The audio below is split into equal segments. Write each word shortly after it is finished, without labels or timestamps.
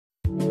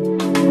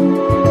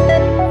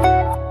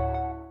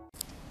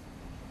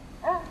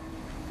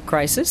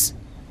Crisis?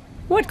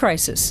 What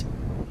crisis?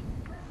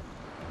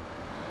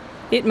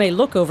 It may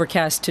look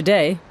overcast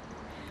today,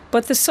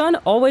 but the sun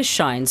always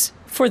shines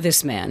for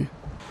this man.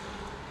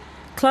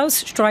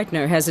 Klaus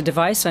Streitner has a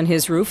device on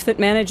his roof that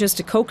manages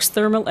to coax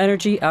thermal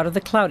energy out of the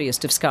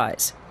cloudiest of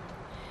skies.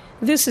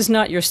 This is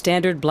not your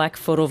standard black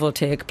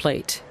photovoltaic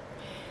plate.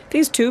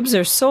 These tubes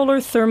are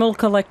solar thermal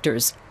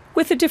collectors,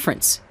 with a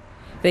difference.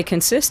 They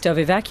consist of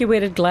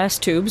evacuated glass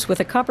tubes with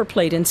a copper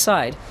plate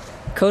inside,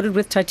 coated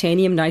with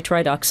titanium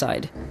nitride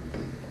oxide.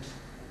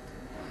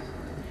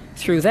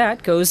 Through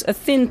that goes a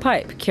thin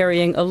pipe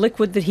carrying a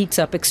liquid that heats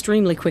up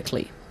extremely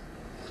quickly.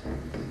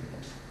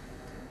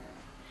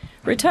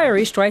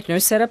 Retiree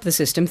Streitner set up the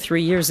system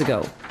 3 years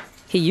ago.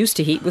 He used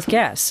to heat with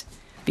gas,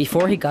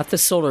 before he got the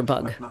solar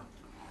bug.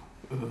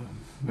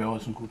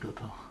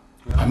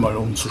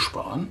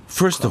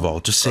 First of all,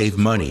 to save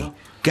money.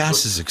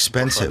 Gas is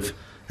expensive,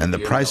 and the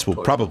price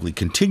will probably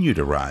continue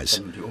to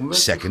rise.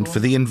 Second, for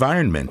the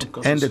environment,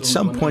 and at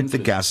some point the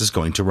gas is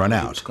going to run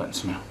out.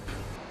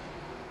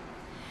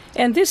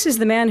 And this is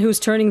the man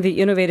who's turning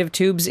the innovative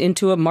tubes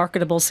into a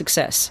marketable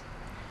success.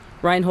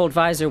 Reinhold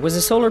Weiser was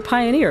a solar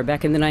pioneer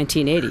back in the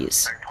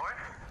 1980s.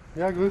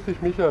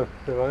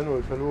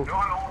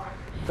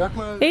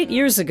 8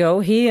 years ago,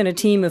 he and a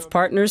team of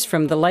partners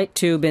from the light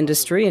tube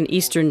industry in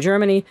eastern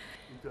Germany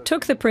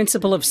took the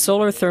principle of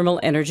solar thermal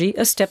energy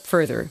a step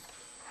further.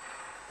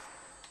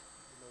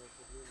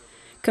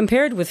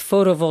 Compared with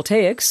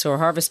photovoltaics, or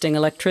harvesting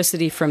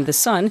electricity from the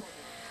sun,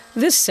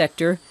 this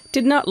sector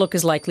did not look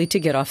as likely to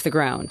get off the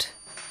ground.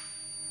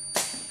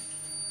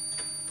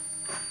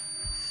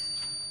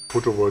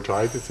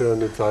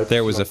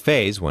 There was a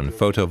phase when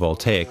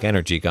photovoltaic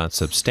energy got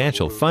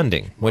substantial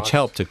funding, which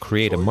helped to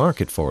create a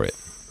market for it.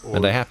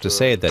 And I have to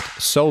say that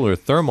solar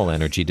thermal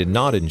energy did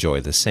not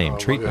enjoy the same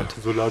treatment.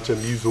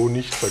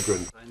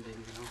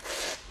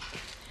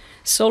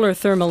 Solar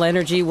thermal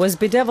energy was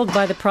bedeviled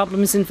by the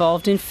problems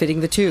involved in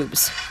fitting the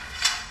tubes.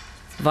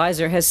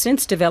 Weiser has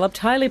since developed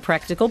highly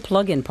practical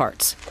plug-in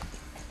parts.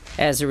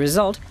 As a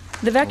result,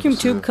 the vacuum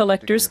tube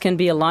collectors can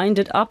be aligned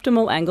at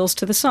optimal angles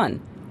to the sun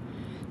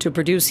to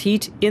produce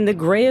heat in the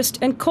grayest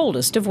and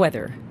coldest of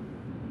weather.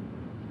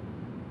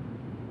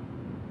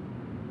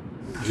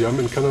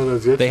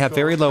 They have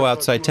very low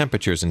outside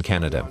temperatures in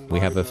Canada. We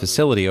have a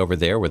facility over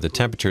there where the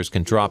temperatures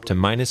can drop to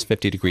minus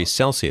 50 degrees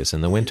Celsius in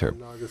the winter,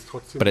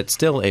 but it's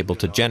still able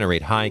to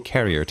generate high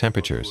carrier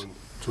temperatures.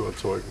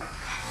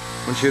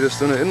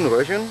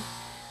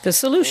 The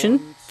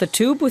solution, the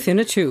tube within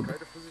a tube.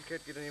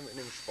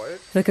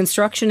 The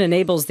construction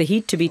enables the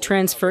heat to be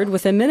transferred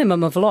with a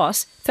minimum of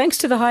loss thanks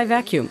to the high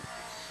vacuum.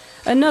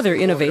 Another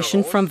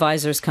innovation from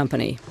Weiser's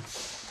company.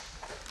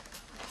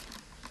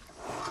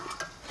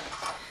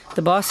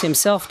 The boss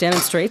himself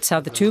demonstrates how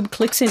the tube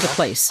clicks into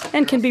place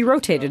and can be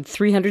rotated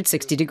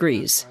 360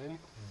 degrees.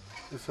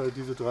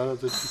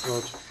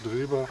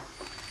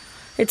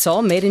 It's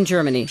all made in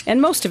Germany,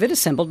 and most of it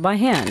assembled by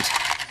hand.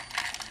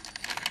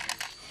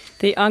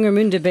 The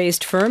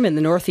Angermünde-based firm in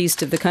the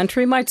northeast of the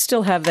country might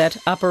still have that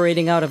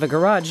operating out of a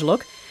garage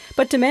look,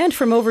 but demand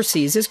from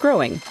overseas is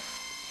growing.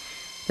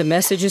 The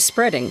message is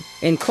spreading.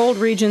 In cold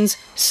regions,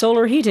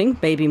 solar heating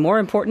may be more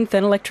important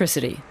than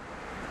electricity.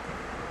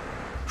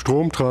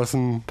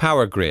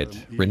 Power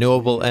grid,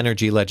 renewable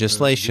energy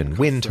legislation,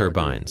 wind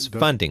turbines,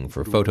 funding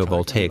for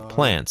photovoltaic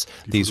plants,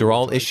 these are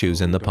all issues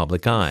in the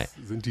public eye.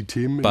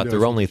 But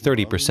they're only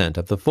 30%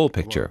 of the full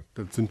picture.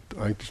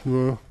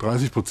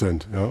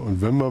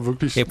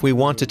 If we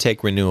want to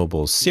take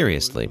renewables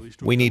seriously,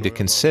 we need to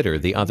consider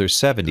the other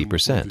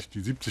 70%.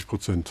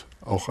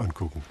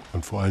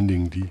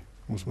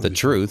 The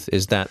truth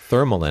is that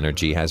thermal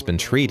energy has been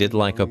treated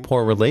like a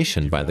poor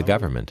relation by the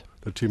government.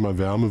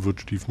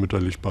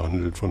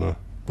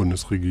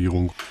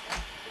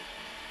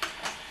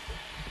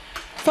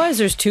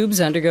 Weiser's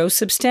tubes undergo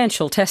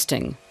substantial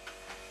testing.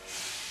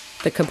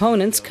 The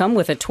components come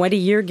with a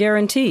 20-year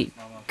guarantee,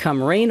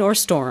 come rain or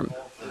storm.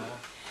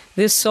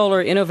 This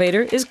solar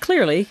innovator is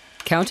clearly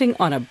counting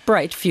on a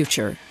bright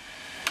future.